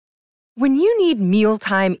When you need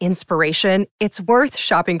mealtime inspiration, it's worth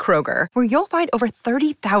shopping Kroger, where you'll find over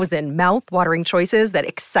 30,000 mouth-watering choices that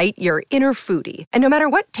excite your inner foodie. And no matter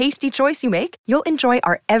what tasty choice you make, you'll enjoy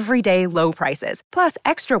our everyday low prices, plus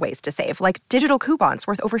extra ways to save, like digital coupons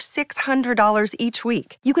worth over $600 each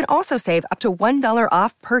week. You can also save up to $1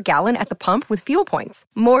 off per gallon at the pump with fuel points.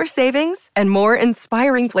 More savings and more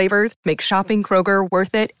inspiring flavors make shopping Kroger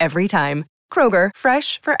worth it every time. Kroger,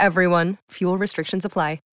 fresh for everyone. Fuel restrictions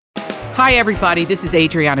apply. Hi, everybody. This is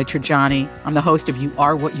Adriana Trajani. I'm the host of You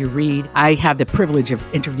Are What You Read. I have the privilege of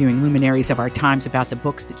interviewing luminaries of our times about the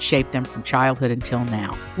books that shaped them from childhood until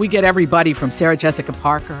now. We get everybody from Sarah Jessica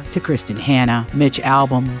Parker to Kristen Hanna, Mitch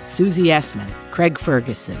Albom, Susie Essman, Craig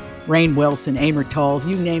Ferguson, Rainn Wilson, Amor Tolls,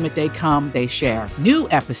 you name it, they come, they share. New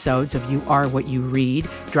episodes of You Are What You Read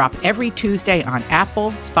drop every Tuesday on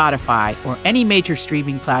Apple, Spotify, or any major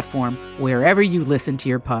streaming platform wherever you listen to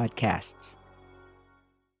your podcasts.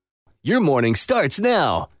 Your morning starts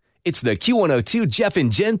now. It's the Q102 Jeff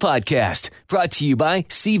and Jen podcast brought to you by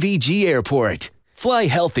CVG Airport. Fly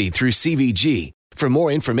healthy through CVG. For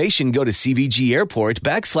more information, go to CVG Airport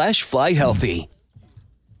 /fly healthy.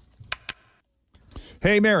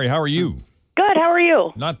 Hey, Mary, how are you? Good, how are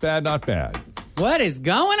you? Not bad, not bad. What is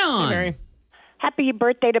going on? Hey, Mary. Happy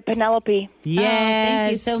birthday to Penelope. Yes.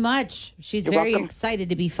 Thank you so much. She's You're very welcome. excited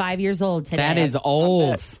to be 5 years old today. That is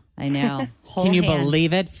old. I know. Can you Whole hand.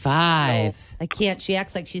 believe it? 5. I can't. She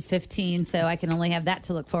acts like she's 15, so I can only have that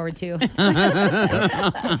to look forward to. 5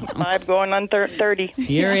 going on 30.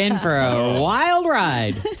 You're in for a wild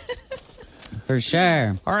ride. For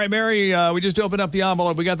sure. All right, Mary, we just opened up the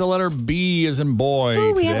envelope. We got the letter B as in boy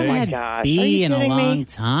Oh, we today. haven't had gosh. Are B you in a kidding long me?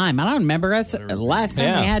 time. I don't remember us last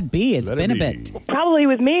time we had B. It's Letter been a B. bit. Probably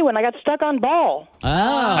with me when I got stuck on ball. Oh.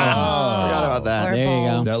 Forgot about that. Or There you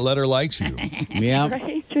go. balls. That letter likes you. Yep.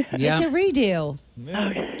 Right? It's a Yep. redo.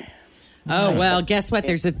 Oh, well, guess what?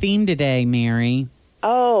 There's a theme today, Mary.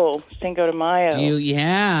 Oh, Cinco de Mayo.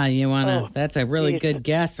 You want to. Oh, That's a really geez. good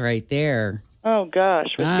guess right there. Oh, gosh.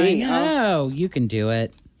 With I B, huh? know. You can do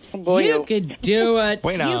it. Oh, boy, You can do it.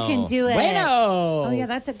 Bueno. You can do it. Bueno. Oh, yeah,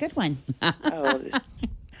 that's a good one. Oh.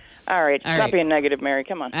 All right. Stop right. being negative, Mary.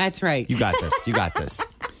 Come on. That's right. You got this. You got this.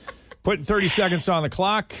 Putting 30 seconds on the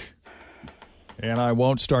clock, and I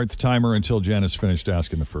won't start the timer until Jen has finished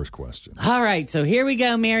asking the first question. All right, so here we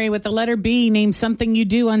go, Mary, with the letter B. Name something you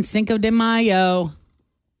do on Cinco de Mayo.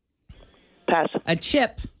 Pass. A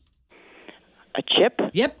chip. A chip.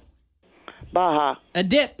 Yep. Baja. A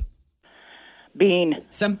dip. Bean.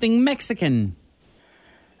 Something Mexican.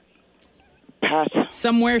 Pass.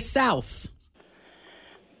 Somewhere south.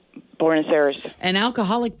 Buenos Aires. An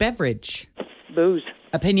alcoholic beverage. Booze.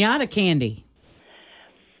 A piñata candy.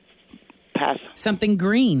 Pass. Something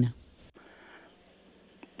green.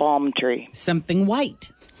 Palm tree. Something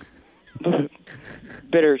white.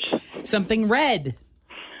 Bitters. Something red.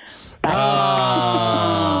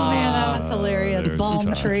 Oh, man, that was hilarious. there's Balm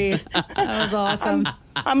the tree. That was awesome.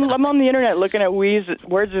 I'm on the internet looking at words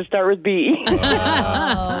that start with B.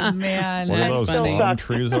 Oh, man. What are That's those funny. palm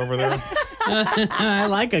trees over there? I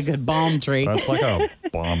like a good balm tree. That's like a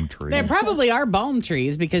balm tree. There probably are balm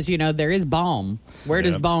trees because, there is balm. Where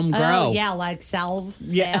does Yep. balm grow? Oh, yeah, like salve.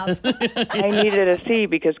 Yeah. I needed a C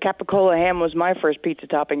because capicola ham was my first pizza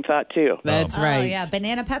topping thought, too. That's Oh, right. yeah,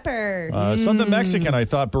 banana pepper. Something Mexican, I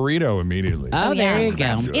thought burrito immediately. Oh, there yeah. you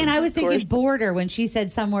go. And I was thinking border when she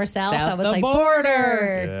said somewhere south. South I was the like,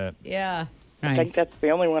 border. Yeah. I think Nice. that's the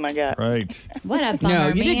only one I got. Right. What a bummer, No,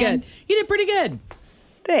 you did man. good. You did pretty good.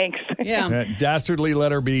 Thanks. Yeah. That dastardly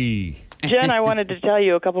letter B. Jen, I wanted to tell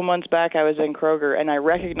you a couple months back I was in Kroger and I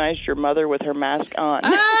recognized your mother with her mask on.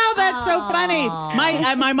 Oh, that's so funny.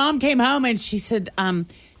 My mom came home and she said,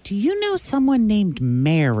 do you know someone named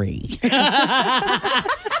Mary?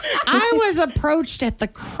 I was approached at the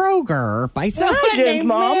Kroger by someone Jen's named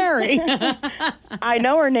mom. Mary. I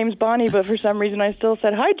know her name's Bonnie, but for some reason I still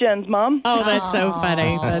said, hi, Jen's mom. Oh, that's so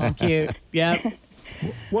funny. That's cute. Yep.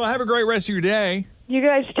 Well, have a great rest of your day. You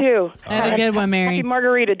guys, too. Have a good one, Mary. Happy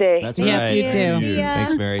Margarita Day. That's Yep, right. you too. See ya.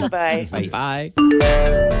 Thanks, Mary. Bye. Bye.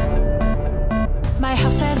 My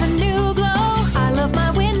house has a new glow. I love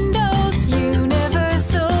my windows.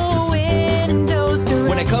 Universal Windows Direct.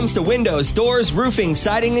 When it comes to windows, doors, roofing,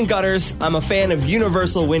 siding, and gutters, I'm a fan of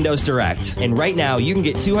Universal Windows Direct. And right now, you can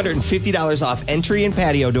get $250 off entry and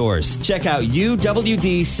patio doors. Check out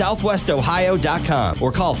uwdsouthwestohio.com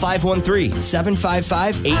or call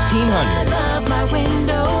 513-755-1800. I love my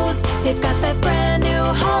windows. They've got that brand new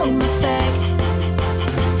home effect.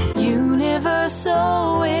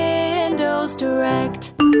 Universal Windows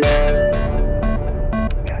Direct.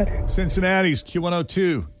 Cincinnati's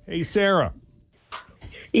Q102. Hey, Sarah.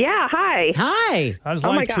 Yeah, hi. Hi. How's Oh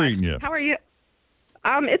my life gosh. treating you? How are you?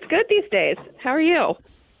 It's good these days. How are you?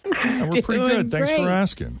 We're pretty Doing good. Thanks great. for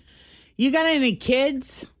asking. You got any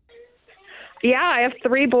kids? Yeah, I have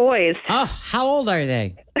 3 boys. Oh, how old are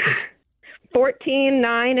they? 14,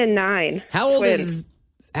 9, and 9. How old Twins.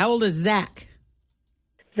 is Zach?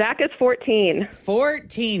 Zach is 14.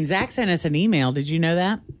 14. Zach sent us an email. Did you know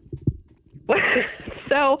that?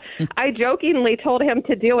 So I jokingly told him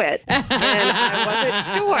to do it, and I wasn't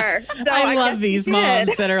sure. So I love guess these he did.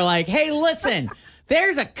 moms that are like, hey, listen,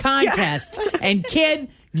 there's a contest, and kid,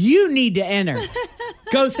 you need to enter.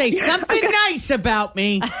 Go say something nice about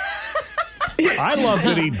me. I love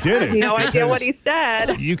that he did it. No idea what because he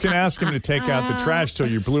said. You can ask him to take out the trash till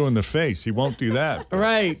you're blue in the face. He won't do that.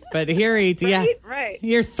 Right, but here he's, yeah. Right.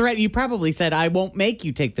 Your threat, you probably said, I won't make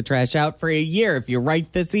you take the trash out for a year if you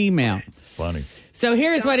write this email. Funny. So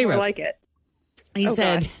here's what he I wrote. like it. He Oh,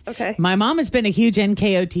 said, God. Okay. my mom has been a huge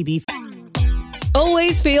NKOTB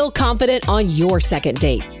Always feel confident on your second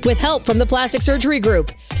date. With help from the Plastic Surgery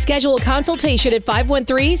Group. Schedule a consultation at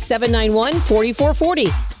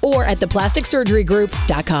 513-791-4440 or at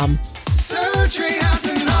theplasticsurgerygroup.com. Surgery has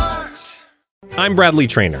an art. I'm Bradley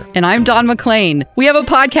Trainer. And I'm Don McClain. We have a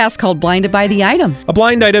podcast called Blinded by the Item. A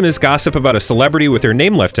blind item is gossip about a celebrity with their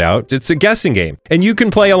name left out. It's a guessing game, and you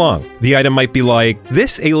can play along. The item might be like,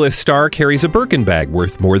 this A-list star carries a Birkin bag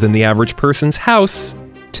worth more than the average person's house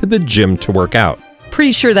to the gym to work out.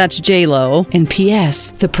 Pretty sure that's J-Lo. And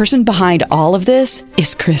P.S. the person behind all of this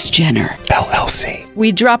is Kris Jenner, LLC.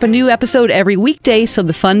 We drop a new episode every weekday so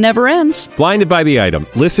the fun never ends. Blinded by the Item.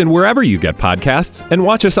 Listen wherever you get podcasts and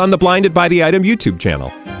watch us on the Blinded by the Item YouTube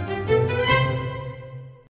channel.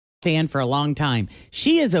 fan for a long time.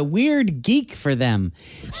 She is a weird geek for them.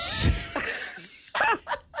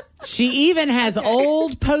 She even has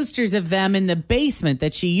old posters of them in the basement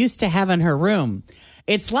that she used to have in her room.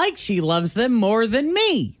 It's like she loves them more than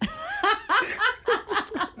me.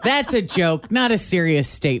 That's a joke, not a serious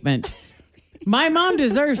statement. My mom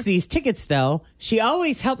deserves these tickets, though. She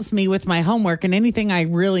always helps me with my homework and anything I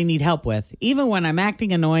really need help with. Even when I'm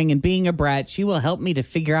acting annoying and being a brat, she will help me to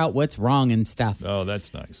figure out what's wrong and stuff. Oh,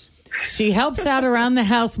 that's nice. She helps out around the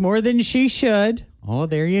house more than she should. Oh,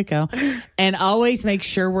 there you go. And always makes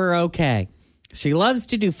sure we're okay. She loves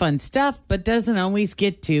to do fun stuff, but doesn't always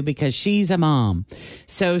get to because she's a mom.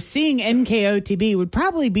 So seeing NKOTB would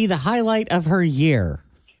probably be the highlight of her year.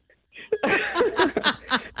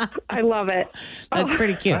 I love it. That's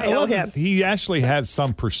pretty cute. I love it. He actually has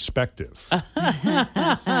some perspective.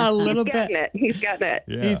 A little He's bit. getting it. He's getting it.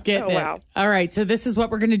 Yeah. He's getting Oh, wow. it. All right. So this is what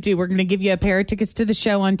we're going to do. We're going to give you a pair of tickets to the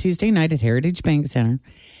show on Tuesday night at Heritage Bank Center.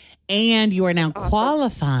 And you are now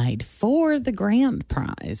qualified for the grand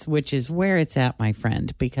prize, which is where it's at, my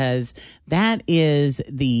friend, because that is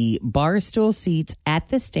the bar stool seats at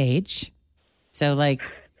the stage. So, like,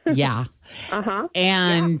 yeah.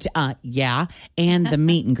 And, and the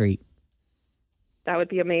meet and greet. That would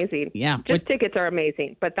be amazing. Yeah. Just tickets are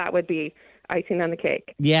amazing, but that would be icing on the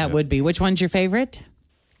cake. Yeah, it would be. Which one's your favorite?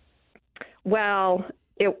 Well,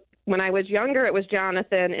 when I was younger, it was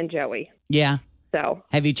Jonathan and Joey. Yeah. So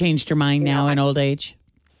Have you changed your mind now in old age?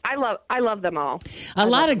 I love them all. A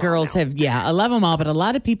lot of girls have, I love them all, but a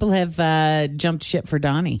lot of people have jumped ship for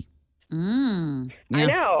Donnie. I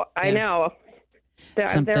know.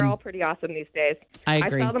 They're all pretty awesome these days. I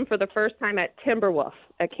agree. I saw them for the first time at Timberwolf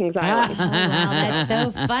at Kings Island. Wow, that's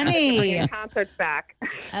so funny. Bringing concerts back.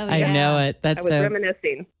 I know it. I was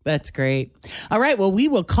reminiscing. That's great. All right. Well, we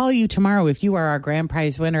will call you tomorrow if you are our grand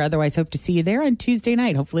prize winner. Otherwise, hope to see you there on Tuesday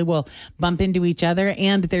night. Hopefully, we'll bump into each other.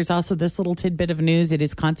 And there's also this little tidbit of news. It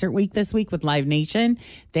is concert week this week with Live Nation.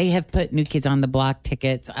 They have put New Kids on the Block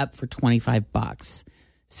tickets up for $25.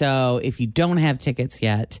 So if you don't have tickets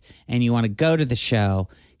yet and you want to go to the show,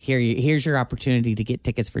 here's your opportunity to get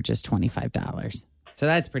tickets for just $25. So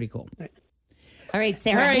that's pretty cool. All right,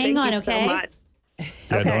 Sarah, hang on, okay?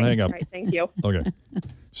 Yeah, don't hang up. All right, thank you. Okay.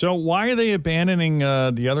 So why are they abandoning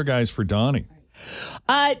the other guys for Donnie?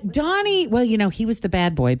 Donnie, well, he was the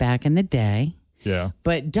bad boy back in the day. Yeah.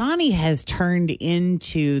 But Donnie has turned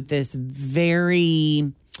into this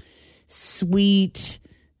very sweet,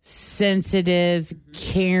 sensitive,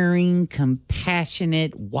 caring,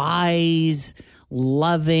 compassionate, wise,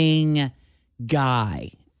 loving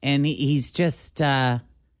guy. And he's just, it's.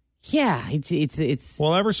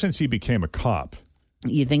 Well, ever since he became a cop.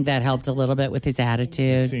 You think that helped a little bit with his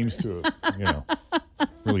attitude? It seems to have,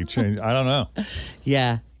 really changed. I don't know.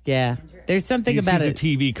 Yeah. There's something about he's it.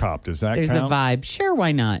 He's a TV cop. Does that There's count? a vibe. Sure,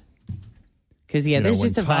 why not? Because, there's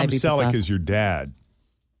just a vibe. Tom Selleck is your dad.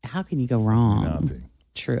 How can you go wrong?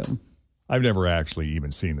 True. I've never actually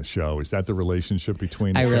even seen the show. Is that the relationship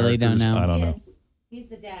between the I really don't characters? know. I don't know. He's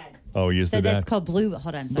the dad. Oh, he is So the dad? that's called Blue.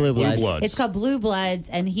 Hold on. Blue Bloods. Blue Bloods. It's called Blue Bloods,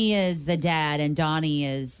 and he is the dad, and Donnie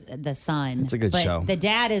is the son. It's a good but show. The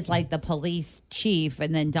dad is like the police chief,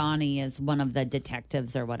 and then Donnie is one of the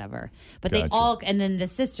detectives or whatever. But they Gotcha. all, and then the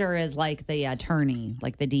sister is like the attorney,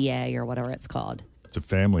 like the DA or whatever it's called. It's a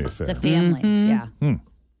family affair. It's a family. Yeah.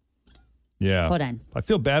 Yeah. Hold on. I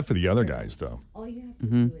feel bad for the other guys, though. All you have to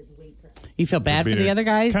do is wait for. You feel bad for Being the other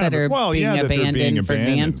guys kind that of- are well, being, yeah, that they're abandoned for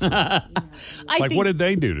Dan? Like, what did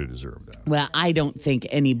they do to deserve that? Well, I don't think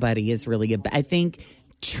anybody is really good. I think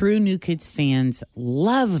true New Kids fans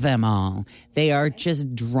love them all. They are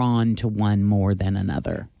just drawn to one more than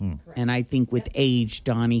another. And I think with age,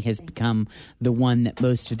 Donnie has become the one that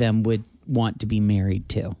most of them would want to be married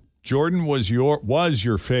to. Jordan was your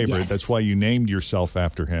favorite. Yes. That's why you named yourself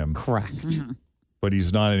after him. Correct. But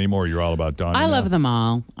he's not anymore. You're all about Donnie. I now. love them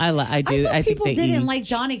all. I do. I thought think people they didn't each- like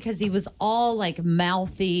Donnie because he was all like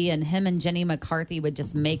mouthy, and him and Jenny McCarthy would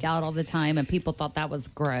just make out all the time, and people thought that was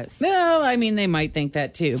gross. No, I mean they might think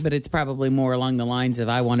that too, but it's probably more along the lines of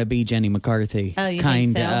 "I want to be Jenny McCarthy." Oh, you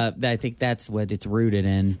kind think so? I think that's what it's rooted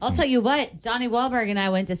in. I'll tell you what, Donnie Wahlberg and I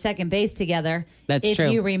went to second base together. That's true.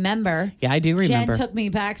 If you remember. Yeah, I do remember. Jen took me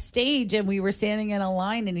backstage, and we were standing in a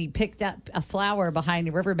line, and he picked up a flower behind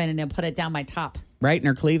the riverbend and then put it down my top. Right in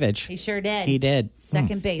her cleavage. He sure did. He did.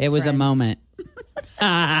 Second base. It was a friends. moment.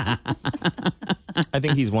 I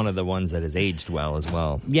think he's one of the ones that has aged well as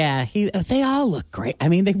well. Yeah, they all look great. I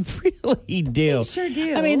mean, they really do. They sure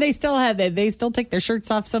do. I mean, they still take their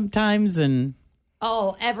shirts off sometimes, and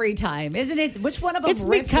Oh, every time, isn't it? Which one of them? it's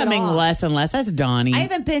ripped becoming it off? less and less. That's Donnie. I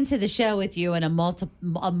haven't been to the show with you in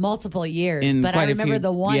multiple years, In but quite I a remember few-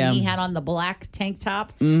 the one yeah. he had on the black tank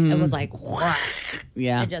top. It was like,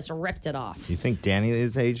 Yeah. I just ripped it off. You think Danny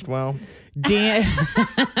is aged well? Dan.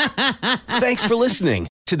 Thanks for listening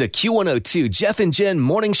to the Q102 Jeff and Jen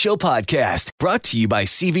Morning Show podcast, brought to you by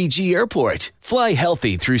CVG Airport. Fly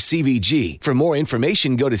healthy through CVG. For more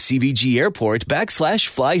information, go to CVG Airport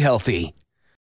 /fly healthy.